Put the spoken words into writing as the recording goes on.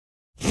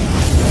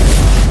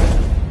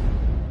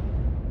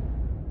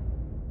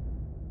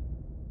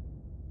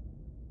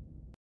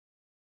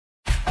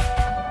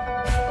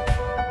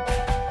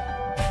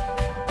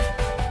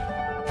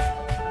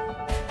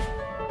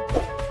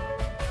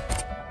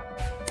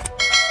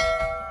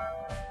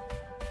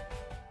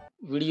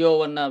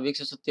ವಿಡಿಯೋವನ್ನ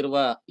ವೀಕ್ಷಿಸುತ್ತಿರುವ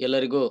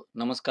ಎಲ್ಲರಿಗೂ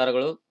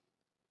ನಮಸ್ಕಾರಗಳು.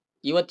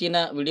 ಇವತ್ತಿನ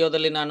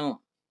ವಿಡಿಯೋದಲ್ಲಿ ನಾನು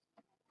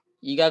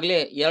ಈಗಾಗಲೇ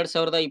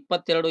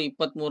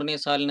 2022-23ನೇ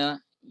ಸಾಲಿನ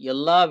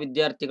ಎಲ್ಲಾ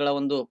ವಿದ್ಯಾರ್ಥಿಗಳ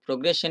ಒಂದು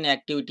ಪ್ರೋಗ್ರೆಷನ್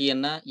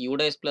ಆಕ್ಟಿವಿಟಿಯನ್ನ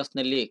ಯುಡೈಸ್ ಪ್ಲಸ್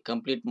ನಲ್ಲಿ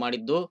ಕಂಪ್ಲೀಟ್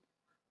ಮಾಡಿದ್ದು,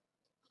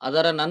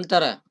 ಅದರ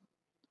ನಂತರ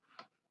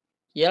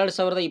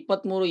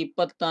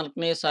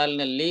 2023-24ನೇ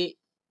ಸಾಲಿನಲ್ಲಿ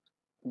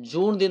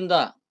ಜೂನ್ದಿಂದ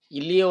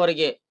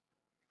ಇಲ್ಲಿಯವರೆಗೆ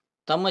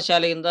ತಮ್ಮ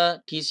ಶಾಲೆಯಿಂದ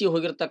ಟಿಸಿ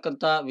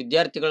ಹೋಗಿರ್ತಕ್ಕಂಥ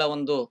ವಿದ್ಯಾರ್ಥಿಗಳ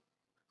ಒಂದು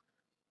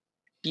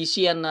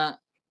ಟಿಸಿಯನ್ನ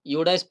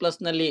ಯುಡೈಸ್ ಪ್ಲಸ್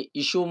ನಲ್ಲಿ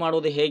ಇಶ್ಯೂ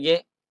ಮಾಡುವುದು ಹೇಗೆ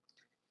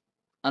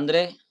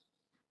ಅಂದ್ರೆ,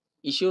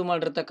 ಇಶ್ಯೂ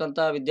ಮಾಡಿರ್ತಕ್ಕಂಥ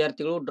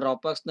ವಿದ್ಯಾರ್ಥಿಗಳು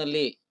ಡ್ರಾಪ್ ಬಾಕ್ಸ್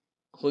ನಲ್ಲಿ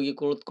ಹೋಗಿ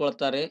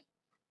ಕುಳಿತುಕೊಳ್ತಾರೆ.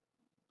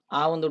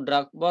 ಆ ಒಂದು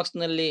ಡ್ರಾಪ್ ಬಾಕ್ಸ್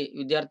ನಲ್ಲಿ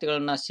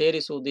ವಿದ್ಯಾರ್ಥಿಗಳನ್ನ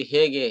ಸೇರಿಸುವುದು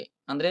ಹೇಗೆ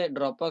ಅಂದ್ರೆ,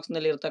 ಡ್ರಾಪ್ ಬಾಕ್ಸ್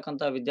ನಲ್ಲಿ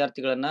ಇರ್ತಕ್ಕಂಥ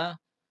ವಿದ್ಯಾರ್ಥಿಗಳನ್ನ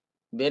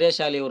ಬೇರೆ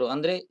ಶಾಲೆಯವರು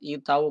ಅಂದ್ರೆ ಈ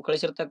ತಾವು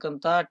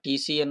ಕಳಿಸಿರ್ತಕ್ಕಂಥ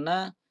ಟಿಸಿಯನ್ನ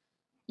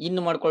ಇನ್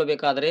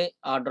ಮಾಡ್ಕೊಳ್ಬೇಕಾದ್ರೆ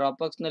ಆ ಡ್ರಾಪ್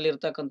ಬಾಕ್ಸ್ ನಲ್ಲಿ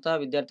ಇರ್ತಕ್ಕಂಥ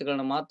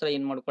ವಿದ್ಯಾರ್ಥಿಗಳನ್ನ ಮಾತ್ರ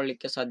ಇನ್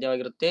ಮಾಡ್ಕೊಳ್ಳಿಕ್ಕೆ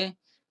ಸಾಧ್ಯವಾಗಿರುತ್ತೆ.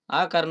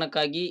 ಆ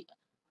ಕಾರಣಕ್ಕಾಗಿ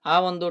ಆ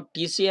ಒಂದು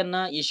ಟಿಸಿಯನ್ನ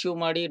ಇಶ್ಯೂ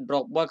ಮಾಡಿ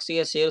ಡ್ರಾಪ್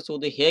ಬಾಕ್ಸ್ಗೆ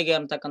ಸೇರಿಸುವುದು ಹೇಗೆ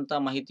ಅಂತಕ್ಕಂಥ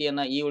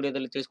ಮಾಹಿತಿಯನ್ನ ಈ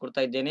ವಿಡಿಯೋದಲ್ಲಿ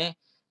ತಿಳಿಸ್ಕೊಡ್ತಾ ಇದ್ದೇನೆ.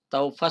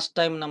 ತಾವು ಫಸ್ಟ್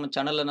ಟೈಮ್ ನಮ್ಮ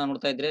ಚಾನಲ್ ಅನ್ನ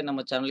ನೋಡ್ತಾ ಇದ್ರೆ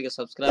ನಮ್ಮ ಚಾನಲ್ಗೆ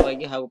ಸಬ್ಸ್ಕ್ರೈಬ್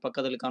ಆಗಿ ಹಾಗೂ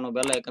ಪಕ್ಕದಲ್ಲಿ ಕಾಣುವ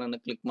ಬೆಲ್ ಐಕಾನ್ ಅನ್ನು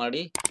ಕ್ಲಿಕ್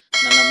ಮಾಡಿ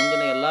ನನ್ನ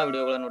ಮುಂದಿನ ಎಲ್ಲಾ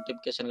ವಿಡಿಯೋಗಳ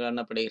ನೋಟಿಫಿಕೇಶನ್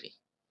ಗಳನ್ನ ಪಡೆಯಿರಿ.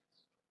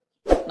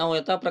 ನಾವು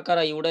ಯಥಾ ಪ್ರಕಾರ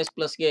ಯುಡೈಸ್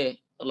ಪ್ಲಸ್ ಗೆ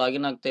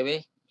ಲಾಗಿನ್ ಆಗ್ತೇವೆ.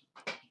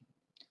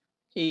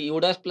 ಈ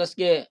ಯುಡೈಸ್ ಪ್ಲಸ್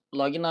ಗೆ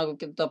ಲಾಗಿನ್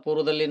ಆಗೋಕ್ಕಿಂತ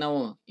ಪೂರ್ವದಲ್ಲಿ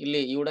ನಾವು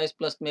ಇಲ್ಲಿ ಯುಡೈಸ್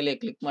ಪ್ಲಸ್ ಮೇಲೆ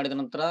ಕ್ಲಿಕ್ ಮಾಡಿದ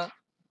ನಂತರ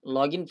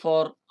ಲಾಗಿನ್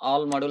ಫಾರ್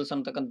ಆಲ್ ಮಾಡ್ಯೂಲ್ಸ್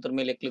ಅಂತಕ್ಕಂಥದ್ರ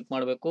ಮೇಲೆ ಕ್ಲಿಕ್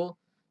ಮಾಡಬೇಕು.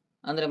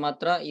 ಅಂದ್ರೆ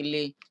ಮಾತ್ರ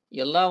ಇಲ್ಲಿ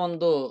ಎಲ್ಲಾ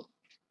ಒಂದು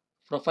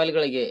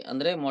ಪ್ರೊಫೈಲ್ಗಳಿಗೆ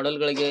ಅಂದ್ರೆ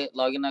ಮಾಡೆಲ್ಗಳಿಗೆ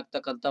ಲಾಗಿನ್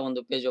ಆಗ್ತಕ್ಕಂಥ ಒಂದು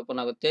ಪೇಜ್ ಓಪನ್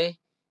ಆಗುತ್ತೆ.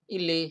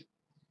 ಇಲ್ಲಿ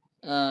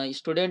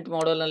ಸ್ಟೂಡೆಂಟ್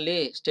ಮಾಡೆಲ್ ನಲ್ಲಿ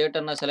ಸ್ಟೇಟ್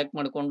ಅನ್ನ ಸೆಲೆಕ್ಟ್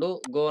ಮಾಡಿಕೊಂಡು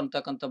ಗೋ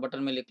ಅಂತಕ್ಕಂಥ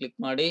ಬಟನ್ ಮೇಲೆ ಕ್ಲಿಕ್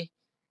ಮಾಡಿ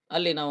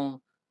ಅಲ್ಲಿ ನಾವು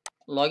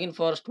login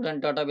for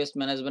student database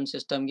management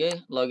ಸಿಸ್ಟಮ್ಗೆ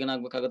ಲಾಗಿನ್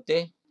ಆಗಬೇಕಾಗುತ್ತೆ.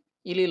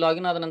 ಇಲ್ಲಿ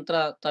ಲಾಗಿನ್ ಆದ ನಂತರ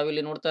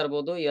ತಾವಿಲ್ಲಿ ನೋಡ್ತಾ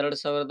ಇರಬಹುದು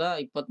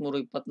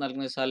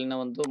 2023-24ನೇ ಸಾಲಿನ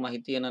ಒಂದು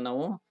ಮಾಹಿತಿಯನ್ನ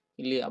ನಾವು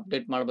ಇಲ್ಲಿ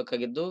ಅಪ್ಡೇಟ್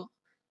ಮಾಡಬೇಕಾಗಿದ್ದು,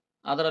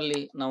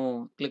 ಅದರಲ್ಲಿ ನಾವು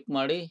ಕ್ಲಿಕ್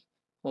ಮಾಡಿ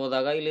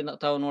ಹೋದಾಗ ಇಲ್ಲಿ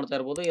ತಾವು ನೋಡ್ತಾ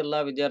ಇರಬಹುದು ಎಲ್ಲಾ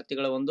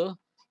ವಿದ್ಯಾರ್ಥಿಗಳ ಒಂದು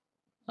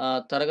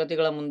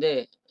ತರಗತಿಗಳ ಮುಂದೆ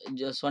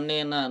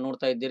 0ಯನ್ನ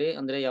ನೋಡ್ತಾ ಇದ್ದೀರಿ.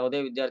 ಅಂದ್ರೆ ಯಾವುದೇ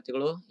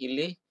ವಿದ್ಯಾರ್ಥಿಗಳು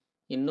ಇಲ್ಲಿ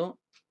ಇನ್ನು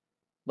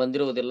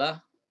ಬಂದಿರುವುದಿಲ್ಲ.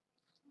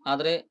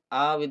 ಆದ್ರೆ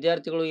ಆ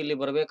ವಿದ್ಯಾರ್ಥಿಗಳು ಇಲ್ಲಿ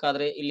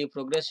ಬರಬೇಕಾದ್ರೆ ಇಲ್ಲಿ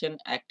ಪ್ರೋಗ್ರೆಷನ್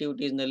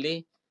ಆಕ್ಟಿವಿಟೀಸ್ ನಲ್ಲಿ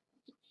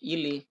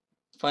ಇಲ್ಲಿ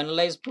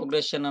ಫೈನಲೈಸ್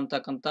ಪ್ರೋಗ್ರೆಷನ್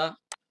ಅಂತಕ್ಕಂಥ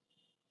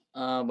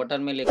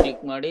ಬಟನ್ ಮೇಲೆ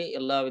ಕ್ಲಿಕ್ ಮಾಡಿ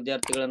ಎಲ್ಲಾ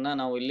ವಿದ್ಯಾರ್ಥಿಗಳನ್ನ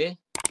ನಾವು ಇಲ್ಲಿ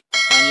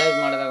ಫೈನಲೈಸ್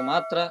ಮಾಡಿದಾಗ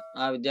ಮಾತ್ರ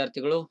ಆ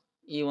ವಿದ್ಯಾರ್ಥಿಗಳು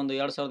ಈ ಒಂದು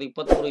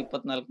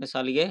 2023-24ನೇ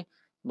ಸಾಲಿಗೆ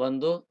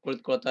ಬಂದು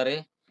ಕುಳಿತುಕೊಳ್ತಾರೆ.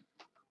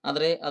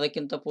 ಆದರೆ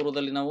ಅದಕ್ಕಿಂತ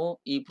ಪೂರ್ವದಲ್ಲಿ ನಾವು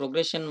ಈ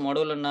ಪ್ರೋಗ್ರೆಷನ್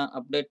ಮಾಡ್ಯೂಲ್ ಅನ್ನ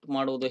ಅಪ್ಡೇಟ್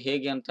ಮಾಡುವುದು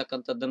ಹೇಗೆ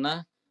ಅಂತಕ್ಕಂಥದ್ದನ್ನ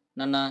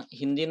ನನ್ನ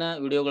ಹಿಂದಿನ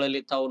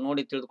ವಿಡಿಯೋಗಳಲ್ಲಿ ತಾವು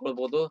ನೋಡಿ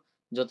ತಿಳಿದುಕೊಳ್ಬಹುದು.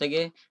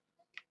 ಜೊತೆಗೆ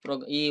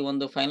ಈ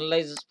ಒಂದು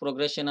ಫೈನಲೈಸ್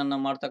ಪ್ರೋಗ್ರೆಷನ್ ಅನ್ನ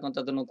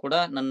ಮಾಡ್ತಕ್ಕಂಥದ್ದನ್ನು ಕೂಡ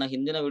ನನ್ನ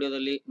ಹಿಂದಿನ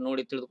ವಿಡಿಯೋದಲ್ಲಿ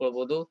ನೋಡಿ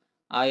ತಿಳಿದುಕೊಳ್ಬಹುದು.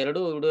 ಆ ಎರಡು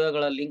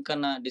ವಿಡಿಯೋಗಳ ಲಿಂಕ್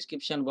ಅನ್ನ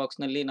ಡಿಸ್ಕ್ರಿಪ್ಷನ್ ಬಾಕ್ಸ್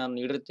ನಲ್ಲಿ ನಾನು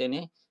ನೀಡಿರುತ್ತೇನೆ.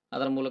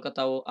 ಅದರ ಮೂಲಕ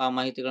ತಾವು ಆ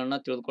ಮಾಹಿತಿಗಳನ್ನ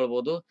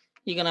ತಿಳಿದುಕೊಳ್ಬಹುದು.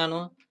 ಈಗ ನಾನು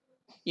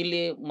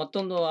ಇಲ್ಲಿ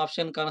ಮತ್ತೊಂದು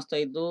ಆಪ್ಷನ್ ಕಾಣಿಸ್ತಾ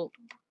ಇದ್ದು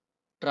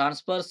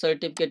ಟ್ರಾನ್ಸ್ಫರ್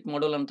ಸರ್ಟಿಫಿಕೇಟ್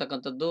ಮಾಡ್ಯೂಲ್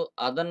ಅಂತಕ್ಕಂಥದ್ದು,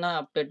 ಅದನ್ನ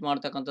ಅಪ್ಡೇಟ್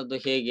ಮಾಡ್ತಕ್ಕಂಥದ್ದು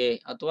ಹೇಗೆ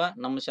ಅಥವಾ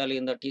ನಮ್ಮ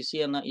ಶಾಲೆಯಿಂದ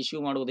ಟಿಸಿಯನ್ನ ಇಶ್ಯೂ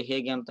ಮಾಡುವುದು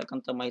ಹೇಗೆ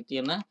ಅಂತಕ್ಕಂಥ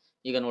ಮಾಹಿತಿಯನ್ನ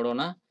ಈಗ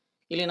ನೋಡೋಣ.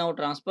 ಇಲ್ಲಿ ನಾವು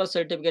ಟ್ರಾನ್ಸ್ಫರ್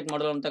ಸರ್ಟಿಫಿಕೇಟ್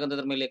ಮಾಡ್ಯೂಲ್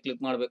ಅಂತಕ್ಕಂಥದ್ರ ಮೇಲೆ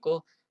ಕ್ಲಿಕ್ ಮಾಡಬೇಕು.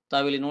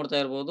 ತಾವಿಲ್ಲಿ ನೋಡ್ತಾ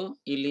ಇರಬಹುದು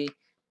ಇಲ್ಲಿ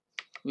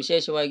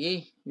ವಿಶೇಷವಾಗಿ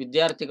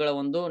ವಿದ್ಯಾರ್ಥಿಗಳ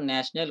ಒಂದು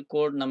ನ್ಯಾಷನಲ್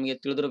ಕೋಡ್ ನಮಗೆ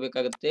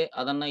ತಿಳಿದಿರಬೇಕಾಗುತ್ತೆ.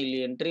 ಅದನ್ನ ಇಲ್ಲಿ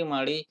ಎಂಟ್ರಿ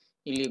ಮಾಡಿ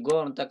ಇಲ್ಲಿ ಗೋ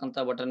ಅಂತಕ್ಕಂಥ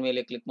ಬಟನ್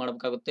ಮೇಲೆ ಕ್ಲಿಕ್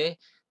ಮಾಡಬೇಕಾಗುತ್ತೆ.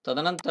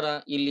 ತದನಂತರ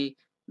ಇಲ್ಲಿ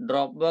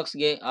ಡ್ರಾಪ್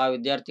ಬಾಕ್ಸ್ಗೆ ಆ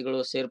ವಿದ್ಯಾರ್ಥಿಗಳು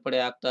ಸೇರ್ಪಡೆ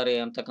ಆಗ್ತಾರೆ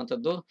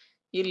ಅಂತಕ್ಕಂಥದ್ದು.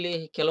 ಇಲ್ಲಿ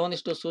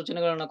ಕೆಲವೊಂದಿಷ್ಟು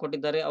ಸೂಚನೆಗಳನ್ನ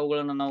ಕೊಟ್ಟಿದ್ದಾರೆ,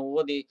 ಅವುಗಳನ್ನ ನಾವು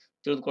ಓದಿ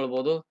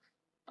ತಿಳಿದುಕೊಳ್ಬಹುದು.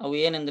 ಅವು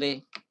ಏನೆಂದ್ರೆ,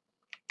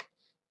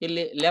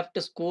 ಇಲ್ಲಿ left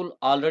school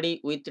already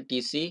with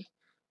TC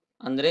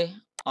ಅಂದ್ರೆ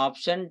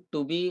option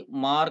two B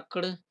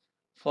marked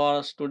for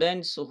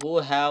students who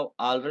have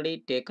already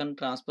taken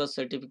transfer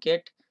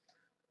certificate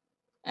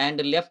and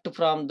left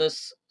from this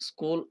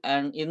school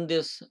and in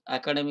this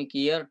academic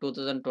year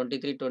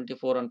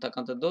 2023-24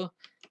 ಅಂತಕ್ಕಂಥದ್ದು.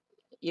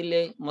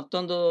 ಇಲ್ಲಿ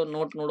ಮತ್ತೊಂದು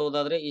note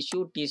ನೋಡುವುದಾದ್ರೆ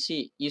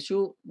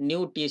issue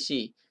new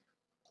TC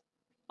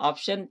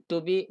option two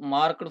B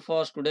marked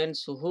for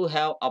students who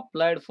have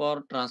applied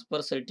for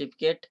transfer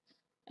certificate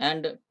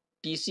and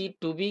TC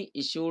to be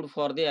issued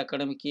for the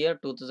academic year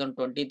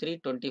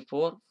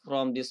 2023-24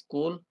 from the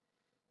school.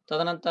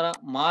 ತದನಂತರ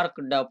mark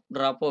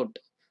dropout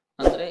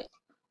ಅಂದ್ರೆ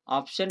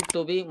option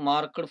two B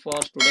marked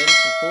for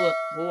students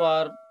who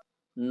are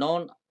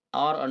known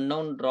or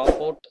unknown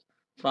dropout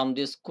from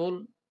the school.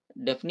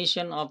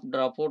 Definition of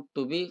dropout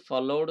to be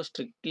followed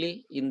strictly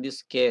in this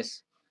case.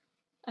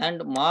 And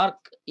mark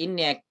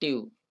inactive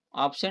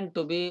option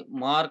to be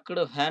marked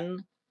when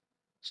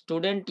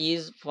student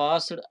is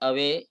passed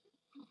away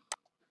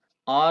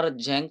or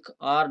junk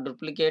or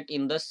duplicate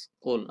in the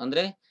school.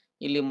 ಅಂದ್ರೆ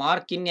ಇಲ್ಲಿ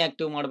mark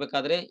inactive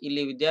ಮಾಡಬೇಕಾದ್ರೆ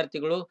ಇಲ್ಲಿ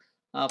ವಿದ್ಯಾರ್ಥಿಗಳು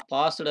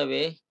passed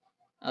ಅವೇ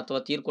ಅಥವಾ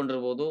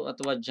ತೀರ್ಕೊಂಡಿರ್ಬೋದು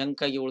ಅಥವಾ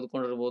junk ಆಗಿ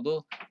ಉಳಿದುಕೊಂಡಿರ್ಬೋದು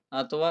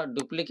ಅಥವಾ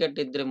duplicate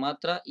ಇದ್ರೆ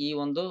ಮಾತ್ರ ಈ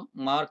ಒಂದು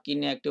ಮಾರ್ಕ್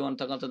ಇನ್ಆಕ್ಟಿವ್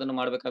ಅಂತಕ್ಕಂಥದ್ದನ್ನು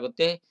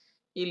ಮಾಡಬೇಕಾಗುತ್ತೆ.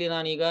 ಇಲ್ಲಿ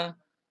ನಾನೀಗ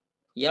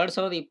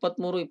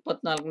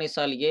 2023-24ನೇ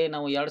ಸಾಲಿಗೆ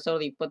ನಾವು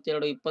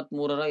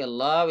 2022-23ರ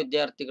ಎಲ್ಲಾ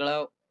ವಿದ್ಯಾರ್ಥಿಗಳ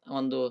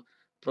ಒಂದು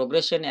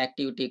ಪ್ರೋಗ್ರೆಷನ್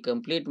ಆಕ್ಟಿವಿಟಿ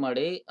ಕಂಪ್ಲೀಟ್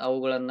ಮಾಡಿ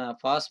ಅವುಗಳನ್ನ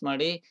ಪಾಸ್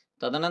ಮಾಡಿ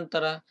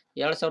ತದನಂತರ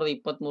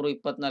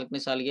 2023-24ನೇ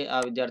ಸಾಲಿಗೆ ಆ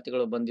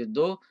ವಿದ್ಯಾರ್ಥಿಗಳು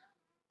ಬಂದಿದ್ದು,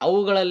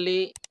 ಅವುಗಳಲ್ಲಿ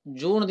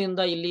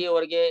ಜೂನ್‌ದಿಂದ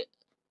ಇಲ್ಲಿಯವರೆಗೆ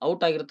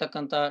ಔಟ್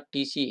ಆಗಿರ್ತಕ್ಕಂಥ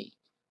ಟಿ.ಸಿ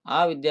ಆ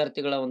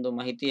ವಿದ್ಯಾರ್ಥಿಗಳ ಒಂದು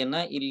ಮಾಹಿತಿಯನ್ನ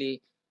ಇಲ್ಲಿ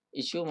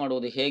ಇಶ್ಯೂ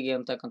ಮಾಡುವುದು ಹೇಗೆ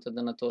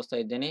ಅಂತಕ್ಕಂಥದ್ದನ್ನ ತೋರಿಸ್ತಾ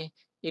ಇದ್ದೇನೆ.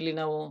 ಇಲ್ಲಿ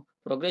ನಾವು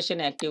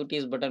ಪ್ರೋಗ್ರೆಷನ್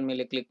ಆಕ್ಟಿವಿಟೀಸ್ ಬಟನ್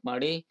ಮೇಲೆ ಕ್ಲಿಕ್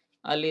ಮಾಡಿ,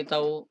 ಅಲ್ಲಿ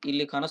ತಾವು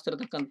ಇಲ್ಲಿ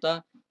ಕಾಣಿಸ್ತಿರ್ತಕ್ಕಂಥ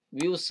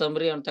ವ್ಯೂ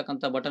ಸಮ್ಮರಿ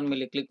ಅಂತಕ್ಕಂಥ ಬಟನ್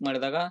ಮೇಲೆ ಕ್ಲಿಕ್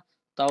ಮಾಡಿದಾಗ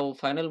ತಾವು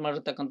ಫೈನಲ್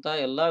ಮಾಡಿರ್ತಕ್ಕಂಥ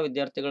ಎಲ್ಲಾ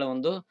ವಿದ್ಯಾರ್ಥಿಗಳ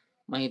ಒಂದು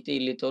ಮಾಹಿತಿ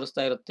ಇಲ್ಲಿ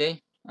ತೋರಿಸ್ತಾ ಇರುತ್ತೆ.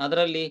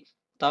 ಅದರಲ್ಲಿ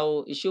ತಾವು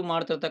ಇಶ್ಯೂ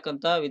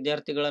ಮಾಡ್ತಿರ್ತಕ್ಕಂಥ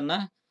ವಿದ್ಯಾರ್ಥಿಗಳನ್ನ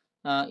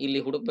ಇಲ್ಲಿ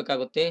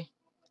ಹುಡುಕ್ಬೇಕಾಗುತ್ತೆ.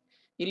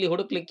 ಇಲ್ಲಿ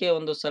ಹುಡುಕ್ಲಿಕ್ಕೆ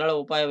ಒಂದು ಸರಳ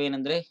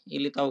ಉಪಾಯವೇನೆಂದ್ರೆ,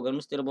 ಇಲ್ಲಿ ತಾವು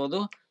ಗಮನಿಸ್ತಿರ್ಬೋದು,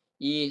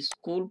 ಈ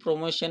school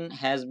promotion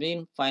has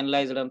been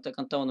finalised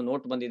ಅಂತಕ್ಕಂಥ ಒಂದು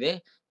ನೋಟ್ ಬಂದಿದೆ.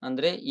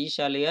 ಅಂದ್ರೆ ಈ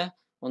ಶಾಲೆಯ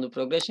ಒಂದು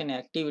ಪ್ರೋಗ್ರೆಷನ್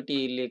ಆಕ್ಟಿವಿಟಿ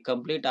ಇಲ್ಲಿ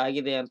ಕಂಪ್ಲೀಟ್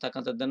ಆಗಿದೆ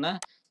ಅಂತಕ್ಕಂಥದ್ದನ್ನ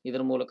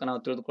ಇದ್ರ ಮೂಲಕ ನಾವು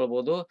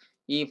ತಿಳಿದುಕೊಳ್ಬಹುದು.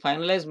 ಈ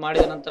ಫೈನಲೈಸ್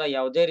ಮಾಡಿದ ನಂತರ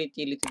ಯಾವುದೇ ರೀತಿ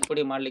ಇಲ್ಲಿ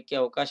ತಿದ್ದುಪಡಿ ಮಾಡಲಿಕ್ಕೆ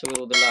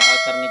ಅವಕಾಶವಿರುವುದಿಲ್ಲ. ಆ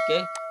ಕಾರಣಕ್ಕೆ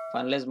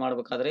ಫೈನಲೈಸ್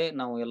ಮಾಡಬೇಕಾದ್ರೆ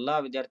ನಾವು ಎಲ್ಲಾ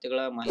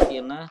ವಿದ್ಯಾರ್ಥಿಗಳ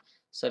ಮಾಹಿತಿಯನ್ನ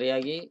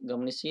ಸರಿಯಾಗಿ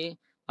ಗಮನಿಸಿ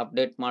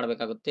ಅಪ್ಡೇಟ್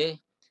ಮಾಡಬೇಕಾಗುತ್ತೆ.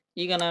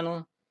 ಈಗ ನಾನು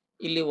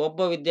ಇಲ್ಲಿ ಒಬ್ಬ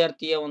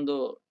ವಿದ್ಯಾರ್ಥಿಯ ಒಂದು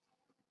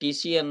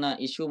ಟಿ.ಸಿ.ಯನ್ನ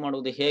ಇಶ್ಯೂ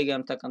ಮಾಡುವುದು ಹೇಗೆ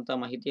ಅಂತಕ್ಕಂಥ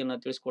ಮಾಹಿತಿಯನ್ನ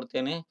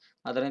ತಿಳಿಸ್ಕೊಡ್ತೇನೆ.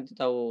 ಅದರಂತೆ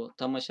ತಾವು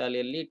ತಮ್ಮ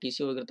ಶಾಲೆಯಲ್ಲಿ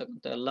ಟಿ.ಸಿ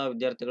ಹೋಗಿರ್ತಕ್ಕಂಥ ಎಲ್ಲಾ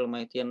ವಿದ್ಯಾರ್ಥಿಗಳ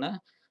ಮಾಹಿತಿಯನ್ನ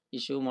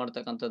ಇಶ್ಯೂ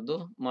ಮಾಡ್ತಕ್ಕಂಥದ್ದು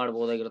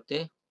ಮಾಡಬಹುದಾಗಿರುತ್ತೆ.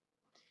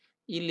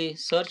 ಇಲ್ಲಿ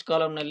ಸರ್ಚ್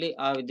ಕಾಲಂನಲ್ಲಿ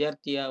ಆ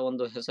ವಿದ್ಯಾರ್ಥಿಯ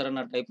ಒಂದು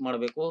ಹೆಸರನ್ನ ಟೈಪ್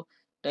ಮಾಡಬೇಕು.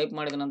 ಟೈಪ್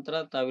ಮಾಡಿದ ನಂತರ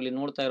ತಾವಿಲ್ಲಿ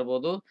ನೋಡ್ತಾ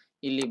ಇರಬಹುದು,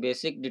 ಇಲ್ಲಿ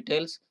ಬೇಸಿಕ್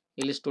ಡೀಟೇಲ್ಸ್,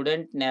 ಇಲ್ಲಿ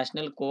student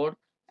national code,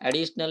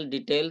 additional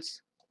details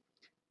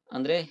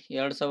ಅಂದ್ರೆ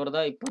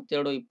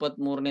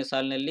 2022-23ನೇ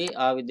ಸಾಲಿನಲ್ಲಿ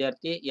ಆ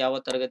ವಿದ್ಯಾರ್ಥಿ ಯಾವ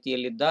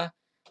ತರಗತಿಯಲ್ಲಿದ್ದ,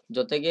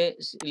 ಜೊತೆಗೆ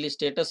ಇಲ್ಲಿ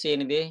ಸ್ಟೇಟಸ್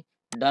ಏನಿದೆ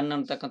ಡನ್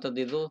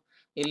ಅಂತಕ್ಕಂಥದ್ದು ಇದು.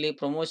 ಇಲ್ಲಿ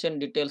ಪ್ರಮೋಷನ್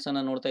ಡೀಟೇಲ್ಸ್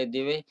ಅನ್ನ ನೋಡ್ತಾ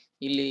ಇದ್ದೇವೆ.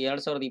 ಇಲ್ಲಿ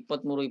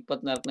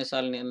 2023-24ನೇ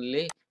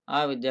ಸಾಲಿನಲ್ಲಿ ಆ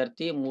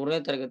ವಿದ್ಯಾರ್ಥಿ 3ನೇ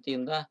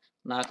ತರಗತಿಯಿಂದ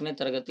 4ನೇ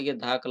ತರಗತಿಗೆ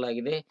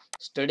ದಾಖಲಾಗಿದೆ.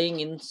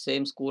 ಸ್ಟಡಿಂಗ್ ಇನ್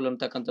ಸೇಮ್ ಸ್ಕೂಲ್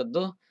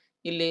ಅಂತಕ್ಕಂಥದ್ದು.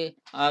 ಇಲ್ಲಿ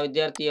ಆ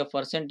ವಿದ್ಯಾರ್ಥಿಯ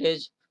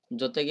ಪರ್ಸೆಂಟೇಜ್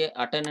ಜೊತೆಗೆ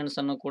ಅಟೆಂಡೆನ್ಸ್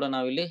ಅನ್ನು ಕೂಡ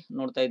ನಾವಿಲ್ಲಿ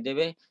ನೋಡ್ತಾ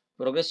ಇದ್ದೇವೆ.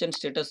 ಪ್ರೋಗ್ರೆಷನ್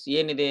ಸ್ಟೇಟಸ್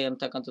ಏನಿದೆ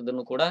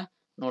ಅಂತಕ್ಕಂಥದ್ದನ್ನು ಕೂಡ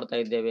ನೋಡ್ತಾ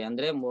ಇದ್ದೇವೆ.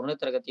 ಅಂದ್ರೆ 3ನೇ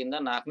ತರಗತಿಯಿಂದ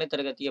 4ನೇ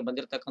ತರಗತಿಗೆ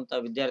ಬಂದಿರತಕ್ಕಂತ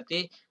ವಿದ್ಯಾರ್ಥಿ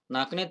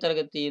 4ನೇ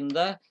ತರಗತಿಯಿಂದ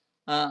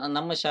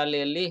ನಮ್ಮ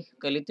ಶಾಲೆಯಲ್ಲಿ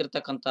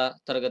ಕಲಿತಿರ್ತಕ್ಕಂತ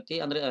ತರಗತಿ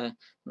ಅಂದ್ರೆ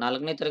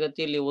 4ನೇ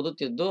ತರಗತಿಯಲ್ಲಿ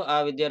ಓದುತ್ತಿದ್ದು ಆ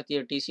ವಿದ್ಯಾರ್ಥಿಯ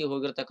ಟಿ.ಸಿ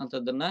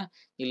ಹೋಗಿರ್ತಕ್ಕಂಥದ್ದನ್ನ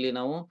ಇಲ್ಲಿ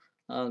ನಾವು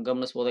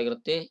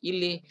ಗಮನಿಸಬಹುದಾಗಿರುತ್ತೆ.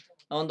 ಇಲ್ಲಿ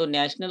ಒಂದು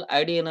ನ್ಯಾಷನಲ್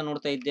ಐಡಿಯನ್ನ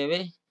ನೋಡ್ತಾ ಇದ್ದೇವೆ.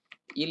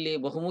 ಇಲ್ಲಿ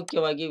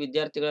ಬಹುಮುಖ್ಯವಾಗಿ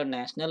ವಿದ್ಯಾರ್ಥಿಗಳ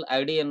ನ್ಯಾಷನಲ್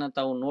ಐಡಿಯನ್ನ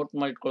ತಾವು ನೋಟ್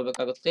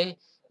ಮಾಡಿಟ್ಕೊಳ್ಬೇಕಾಗುತ್ತೆ.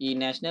 ಈ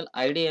ನ್ಯಾಷನಲ್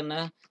ಐಡಿಯನ್ನ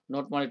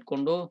ನೋಟ್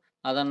ಮಾಡಿಟ್ಕೊಂಡು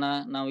ಅದನ್ನ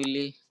ನಾವು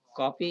ಇಲ್ಲಿ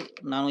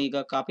ನಾನು ಈಗ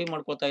ಕಾಪಿ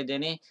ಮಾಡ್ಕೊಳ್ತಾ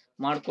ಇದ್ದೇನೆ.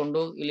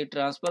 ಮಾಡಿಕೊಂಡು ಇಲ್ಲಿ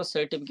ಟ್ರಾನ್ಸ್ಫರ್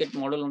ಸರ್ಟಿಫಿಕೇಟ್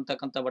ಮಾಡಲ್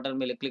ಅಂತಕ್ಕಂಥ ಬಟನ್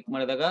ಮೇಲೆ ಕ್ಲಿಕ್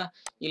ಮಾಡಿದಾಗ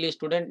ಇಲ್ಲಿ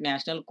ಸ್ಟೂಡೆಂಟ್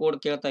ನ್ಯಾಷನಲ್ ಕೋಡ್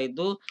ಕೇಳ್ತಾ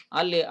ಇದ್ದು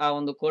ಅಲ್ಲಿ ಆ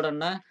ಒಂದು ಕೋಡ್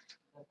ಅನ್ನ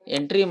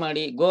ಎಂಟ್ರಿ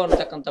ಮಾಡಿ ಗೋ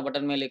ಅಂತಕ್ಕಂಥ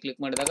ಬಟನ್ ಮೇಲೆ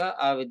ಕ್ಲಿಕ್ ಮಾಡಿದಾಗ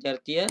ಆ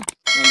ವಿದ್ಯಾರ್ಥಿಯ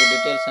ಒಂದು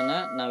ಡೀಟೇಲ್ಸ್ ಅನ್ನ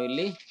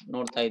ನಾವಿಲ್ಲಿ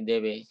ನೋಡ್ತಾ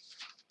ಇದ್ದೇವೆ.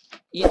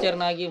 ಈ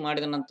ತೆರನಾಗಿ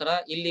ಮಾಡಿದ ನಂತರ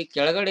ಇಲ್ಲಿ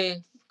ಕೆಳಗಡೆ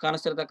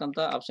ಕಾಣಿಸ್ತಿರ್ತಕ್ಕಂಥ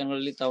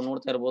ಆಪ್ಷನ್ಗಳಲ್ಲಿ ತಾವು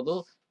ನೋಡ್ತಾ ಇರಬಹುದು,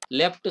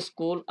 left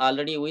school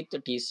already with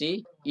TC,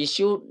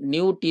 issue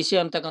new TC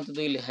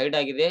ಅಂತಕ್ಕಂಥದ್ದು ಇಲ್ಲಿ ಹೈಡ್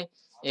ಆಗಿದೆ.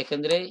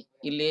 ಯಾಕಂದ್ರೆ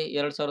ಇಲ್ಲಿ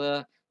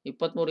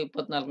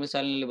 2023-24ನೇ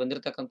ಸಾಲಿನಲ್ಲಿ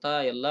ಬಂದಿರತಕ್ಕಂತ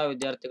ಎಲ್ಲಾ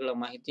ವಿದ್ಯಾರ್ಥಿಗಳ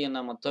ಮಾಹಿತಿಯನ್ನ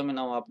ಮತ್ತೊಮ್ಮೆ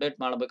ನಾವು ಅಪ್ಡೇಟ್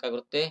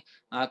ಮಾಡಬೇಕಾಗುತ್ತೆ.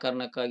 ಆ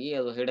ಕಾರಣಕ್ಕಾಗಿ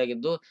ಅದು ಹೈಡ್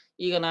ಆಗಿದ್ದು,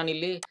 ಈಗ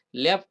ನಾನಿಲ್ಲಿ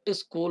left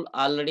school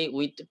already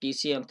with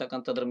TC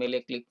ಅಂತಕ್ಕಂಥದ್ರ ಮೇಲೆ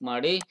ಕ್ಲಿಕ್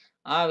ಮಾಡಿ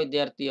ಆ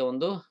ವಿದ್ಯಾರ್ಥಿಯ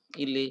ಒಂದು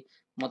ಇಲ್ಲಿ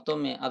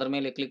ಮತ್ತೊಮ್ಮೆ ಅದರ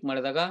ಮೇಲೆ ಕ್ಲಿಕ್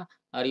ಮಾಡಿದಾಗ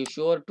are you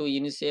sure to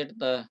initiate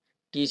the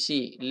TC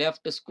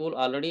left school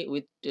already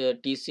with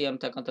TC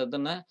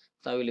ಅಂತಕ್ಕಂಥದ್ದನ್ನ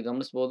ತಾವಿಲ್ಲಿ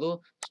ಗಮನಿಸಬಹುದು.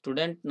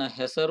 ಸ್ಟೂಡೆಂಟ್ ನ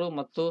ಹೆಸರು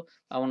ಮತ್ತು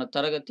ಅವನ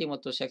ತರಗತಿ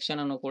ಮತ್ತು ಸೆಕ್ಷನ್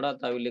ಅನ್ನು ಕೂಡ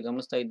ತಾವಿಲ್ಲಿ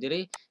ಗಮನಿಸ್ತಾ ಇದ್ದೀರಿ.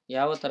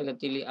 ಯಾವ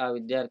ತರಗತಿಯಲ್ಲಿ ಆ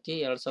ವಿದ್ಯಾರ್ಥಿ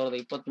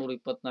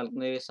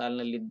 2023-24ನೇ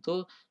ಸಾಲಿನಲ್ಲಿದ್ದು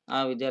ಆ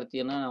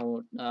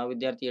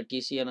ವಿದ್ಯಾರ್ಥಿಯ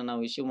ಟಿ.ಸಿ ಅನ್ನು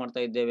ನಾವು ಇಶ್ಯೂ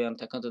ಮಾಡ್ತಾ ಇದ್ದೇವೆ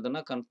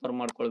ಅಂತಕ್ಕಂಥದ್ದನ್ನ ಕನ್ಫರ್ಮ್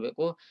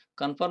ಮಾಡ್ಕೊಳ್ಬೇಕು.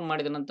 ಕನ್ಫರ್ಮ್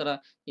ಮಾಡಿದ ನಂತರ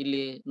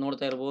ಇಲ್ಲಿ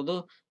ನೋಡ್ತಾ ಇರಬಹುದು,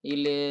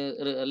 ಇಲ್ಲಿ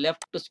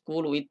left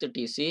school with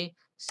TC,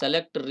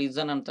 select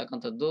reason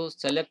ಅಂತಕ್ಕಂಥದ್ದು,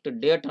 ಸೆಲೆಕ್ಟ್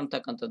ಡೇಟ್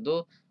ಅಂತಕ್ಕಂಥದ್ದು,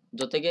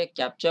 ಜೊತೆಗೆ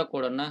ಕ್ಯಾಪ್ಚಾ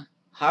ಕೋಡ್ ಅನ್ನ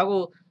ಹಾಗೂ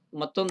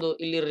ಮತ್ತೊಂದು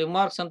ಇಲ್ಲಿ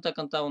ರಿಮಾರ್ಕ್ಸ್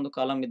ಅಂತಕ್ಕಂತ ಒಂದು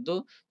ಕಾಲಮ್ ಇದ್ದು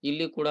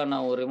ಇಲ್ಲಿ ಕೂಡ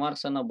ನಾವು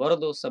ರಿಮಾರ್ಕ್ಸ್ ಅನ್ನ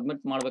ಬರೆದು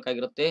ಸಬ್ಮಿಟ್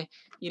ಮಾಡಬೇಕಾಗಿರುತ್ತೆ.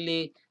 ಇಲ್ಲಿ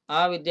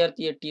ಆ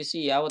ವಿದ್ಯಾರ್ಥಿಯ ಟಿ.ಸಿ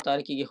ಯಾವ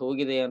ತಾರೀಕಿಗೆ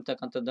ಹೋಗಿದೆ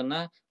ಅಂತಕ್ಕಂಥದ್ದನ್ನ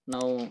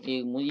ನಾವು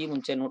ಈ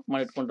ಮುಂಚೆ ನೋಟ್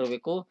ಮಾಡಿ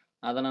ಇಟ್ಕೊಂಡಿರ್ಬೇಕು.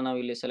 ಅದನ್ನ ನಾವು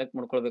ಇಲ್ಲಿ ಸೆಲೆಕ್ಟ್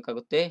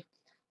ಮಾಡ್ಕೊಳ್ಬೇಕಾಗುತ್ತೆ.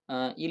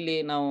 ಇಲ್ಲಿ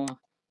ನಾವು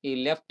ಈ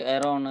ಲೆಫ್ಟ್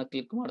ಏರೋ ಅನ್ನ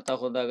ಕ್ಲಿಕ್ ಮಾಡ್ತಾ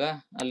ಹೋದಾಗ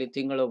ಅಲ್ಲಿ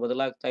ತಿಂಗಳು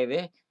ಬದಲಾಗ್ತಾ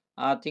ಇದೆ.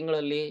 ಆ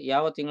ತಿಂಗಳಲ್ಲಿ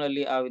ಯಾವ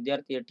ತಿಂಗಳಲ್ಲಿ ಆ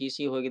ವಿದ್ಯಾರ್ಥಿಯ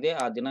ಟಿ.ಸಿ ಹೋಗಿದೆ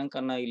ಆ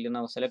ದಿನಾಂಕನ ಇಲ್ಲಿ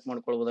ನಾವು ಸೆಲೆಕ್ಟ್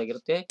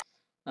ಮಾಡ್ಕೊಳ್ಬಹುದಾಗಿರುತ್ತೆ.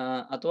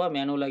 ಅಥವಾ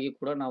ಮ್ಯಾನ್ಯುವಲ್ ಆಗಿ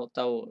ಕೂಡ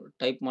ತಾವು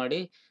ಟೈಪ್ ಮಾಡಿ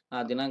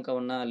ಆ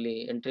ದಿನಾಂಕವನ್ನ ಅಲ್ಲಿ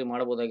ಎಂಟ್ರಿ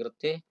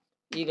ಮಾಡಬಹುದಾಗಿರುತ್ತೆ.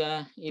 ಈಗ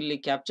ಇಲ್ಲಿ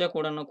ಕ್ಯಾಪ್ಚಾ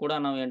ಕೋಡ್ ಅನ್ನು ಕೂಡ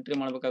ನಾವು ಎಂಟ್ರಿ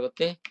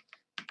ಮಾಡಬೇಕಾಗುತ್ತೆ.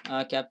 ಆ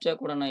ಕ್ಯಾಪ್ಚಾ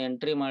ಕೋಡ್ ಅನ್ನ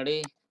ಎಂಟ್ರಿ ಮಾಡಿ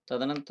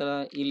ತದನಂತರ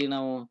ಇಲ್ಲಿ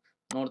ನಾವು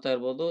ನೋಡ್ತಾ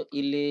ಇರಬಹುದು,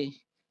 ಇಲ್ಲಿ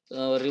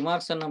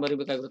ರಿಮಾರ್ಕ್ಸ್ ಅನ್ನ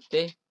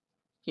ಬರಿಬೇಕಾಗಿರುತ್ತೆ.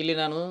 ಇಲ್ಲಿ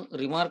ನಾನು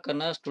ರಿಮಾರ್ಕ್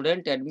ಅನ್ನ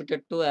student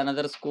admitted to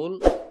another school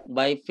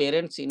by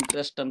parents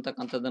interest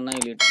ಅಂತಕ್ಕಂಥದ್ದನ್ನ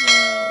ಇಲ್ಲಿ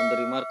ಒಂದು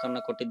ರಿಮಾರ್ಕ್ ಅನ್ನ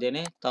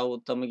ಕೊಟ್ಟಿದ್ದೇನೆ. ತಾವು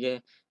ತಮಗೆ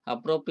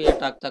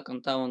ಅಪ್ರೋಪ್ರಿಯೇಟ್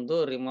ಆಗ್ತಕ್ಕಂತ ಒಂದು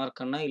ರಿಮಾರ್ಕ್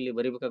ಅನ್ನ ಇಲ್ಲಿ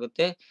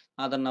ಬರಿಬೇಕಾಗುತ್ತೆ.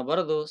 ಅದನ್ನ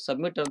ಬರೆದು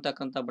ಸಬ್ಮಿಟ್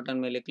ಅಂತಕ್ಕಂಥ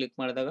ಬಟನ್ ಮೇಲೆ ಕ್ಲಿಕ್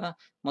ಮಾಡಿದಾಗ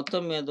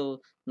ಮತ್ತೊಮ್ಮೆ ಅದು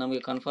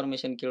ನಮಗೆ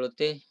ಕನ್ಫರ್ಮೇಶನ್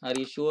ಕೇಳುತ್ತೆ. Are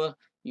you sure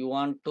you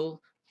want to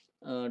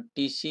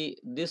TC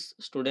this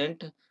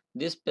student,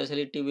 this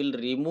facility will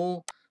remove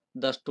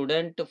the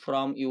student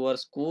from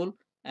your school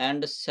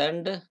and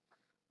send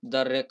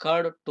the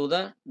record to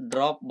the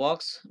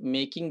Dropbox,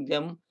 making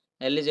them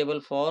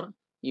eligible for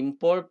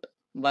import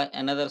by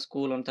another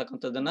school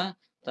ಅಂತಕ್ಕಂಥದ್ದನ್ನ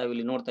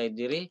ತಾವಿಲ್ಲಿ ನೋಡ್ತಾ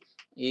ಇದ್ದೀರಿ.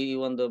 ಈ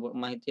ಒಂದು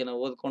ಮಾಹಿತಿಯನ್ನು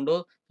ಓದ್ಕೊಂಡು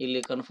ಇಲ್ಲಿ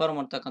confirm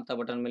ಅಂತಕ್ಕಂಥ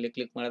button ಮೇಲೆ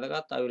ಕ್ಲಿಕ್ ಮಾಡಿದಾಗ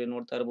ತಾವಿಲ್ಲಿ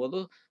ನೋಡ್ತಾ ಇರಬಹುದು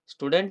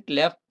student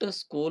left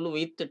school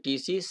with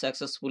TC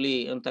successfully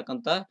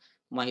ಅಂತಕ್ಕಂಥ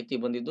ಮಾಹಿತಿ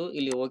ಬಂದಿದ್ದು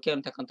ಇಲ್ಲಿ ಓಕೆ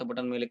ಅಂತಕ್ಕಂಥ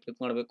ಬಟನ್ ಮೇಲೆ ಕ್ಲಿಕ್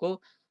ಮಾಡಬೇಕು.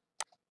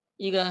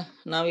 ಈಗ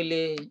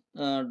ನಾವಿಲ್ಲಿ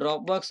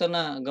ಡ್ರಾಪ್ ಬಾಕ್ಸ್ ಅನ್ನ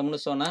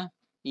ಗಮನಿಸೋಣ.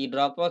 ಈ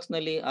ಡ್ರಾಪ್ ಬಾಕ್ಸ್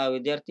ನಲ್ಲಿ ಆ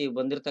ವಿದ್ಯಾರ್ಥಿ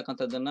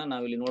ಬಂದಿರತಕ್ಕಂಥದ್ದನ್ನ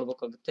ನಾವಿಲ್ಲಿ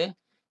ನೋಡ್ಬೇಕಾಗುತ್ತೆ.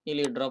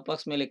 ಇಲ್ಲಿ ಡ್ರಾಪ್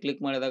ಬಾಕ್ಸ್ ಮೇಲೆ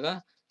ಕ್ಲಿಕ್ ಮಾಡಿದಾಗ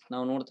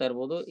ನಾವು ನೋಡ್ತಾ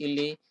ಇರಬಹುದು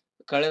ಇಲ್ಲಿ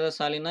ಕಳೆದ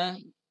ಸಾಲಿನ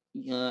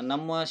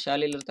ನಮ್ಮ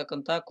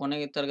ಶಾಲೆಯಲ್ಲಿರ್ತಕ್ಕಂಥ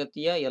ಕೊನೆಯ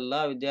ತರಗತಿಯ ಎಲ್ಲಾ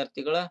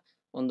ವಿದ್ಯಾರ್ಥಿಗಳ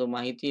ಒಂದು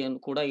ಮಾಹಿತಿಯನ್ನು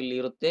ಕೂಡ ಇಲ್ಲಿ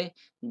ಇರುತ್ತೆ.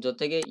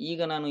 ಜೊತೆಗೆ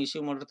ಈಗ ನಾನು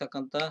ಇಶ್ಯೂ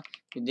ಮಾಡಿರ್ತಕ್ಕಂಥ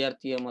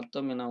ವಿದ್ಯಾರ್ಥಿಯ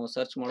ಮತ್ತೊಮ್ಮೆ ನಾವು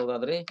ಸರ್ಚ್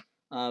ಮಾಡೋದಾದ್ರೆ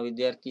ಆ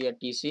ವಿದ್ಯಾರ್ಥಿಯ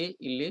TC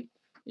ಇಲ್ಲಿ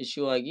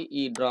ಇಶ್ಯೂ ಆಗಿ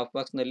ಈ ಡ್ರಾಪ್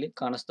ಬಾಕ್ಸ್ ನಲ್ಲಿ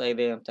ಕಾಣಿಸ್ತಾ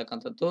ಇದೆ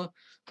ಅಂತಕ್ಕಂಥದ್ದು.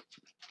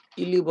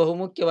 ಇಲ್ಲಿ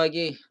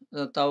ಬಹುಮುಖ್ಯವಾಗಿ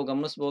ತಾವು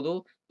ಗಮನಿಸಬಹುದು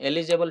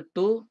ಎಲಿಜಿಬಲ್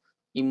ಟು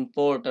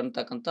ಇಂಪೋರ್ಟ್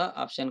ಅಂತಕ್ಕಂಥ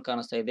ಆಪ್ಷನ್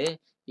ಕಾಣಿಸ್ತಾ ಇದೆ.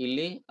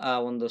 ಇಲ್ಲಿ ಆ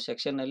ಒಂದು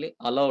ಸೆಕ್ಷನ್ ನಲ್ಲಿ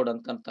ಅಲೌಡ್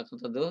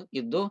ಅಂತಕ್ಕಂಥದ್ದು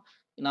ಇದ್ದು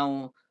ನಾವು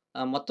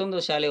ಮತ್ತೊಂದು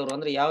ಶಾಲೆಯವರು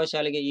ಅಂದ್ರೆ ಯಾವ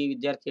ಶಾಲೆಗೆ ಈ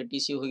ವಿದ್ಯಾರ್ಥಿಯ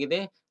TC ಹೋಗಿದೆ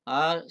ಆ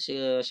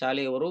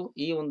ಶಾಲೆಯವರು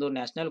ಈ ಒಂದು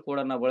ನ್ಯಾಷನಲ್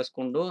ಕೋಡ್ ಅನ್ನ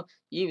ಬಳಸಿಕೊಂಡು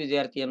ಈ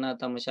ವಿದ್ಯಾರ್ಥಿಯನ್ನ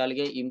ತಮ್ಮ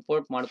ಶಾಲೆಗೆ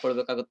ಇಂಪೋರ್ಟ್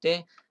ಮಾಡ್ಕೊಳ್ಬೇಕಾಗುತ್ತೆ.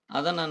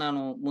 ಅದನ್ನ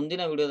ನಾನು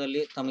ಮುಂದಿನ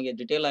ವಿಡಿಯೋದಲ್ಲಿ ತಮಗೆ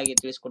ಡಿಟೇಲ್ ಆಗಿ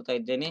ತಿಳಿಸ್ಕೊಡ್ತಾ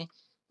ಇದ್ದೇನೆ.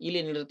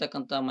 ಇಲ್ಲಿ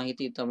ನೀಡಿರ್ತಕ್ಕಂಥ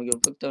ಮಾಹಿತಿ ತಮಗೆ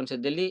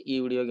ಉಪಯುಕ್ತವೆನಿಸಿದಲ್ಲಿ ಈ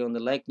ವಿಡಿಯೋಗೆ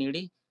ಒಂದು ಲೈಕ್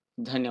ನೀಡಿ.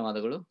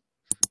 ಧನ್ಯವಾದಗಳು.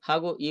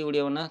 ಹಾಗೂ ಈ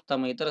ವಿಡಿಯೋವನ್ನ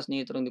ತಮ್ಮ ಇತರ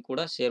ಸ್ನೇಹಿತರೊಂದಿಗೆ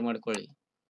ಕೂಡ ಶೇರ್ ಮಾಡಿಕೊಳ್ಳಿ.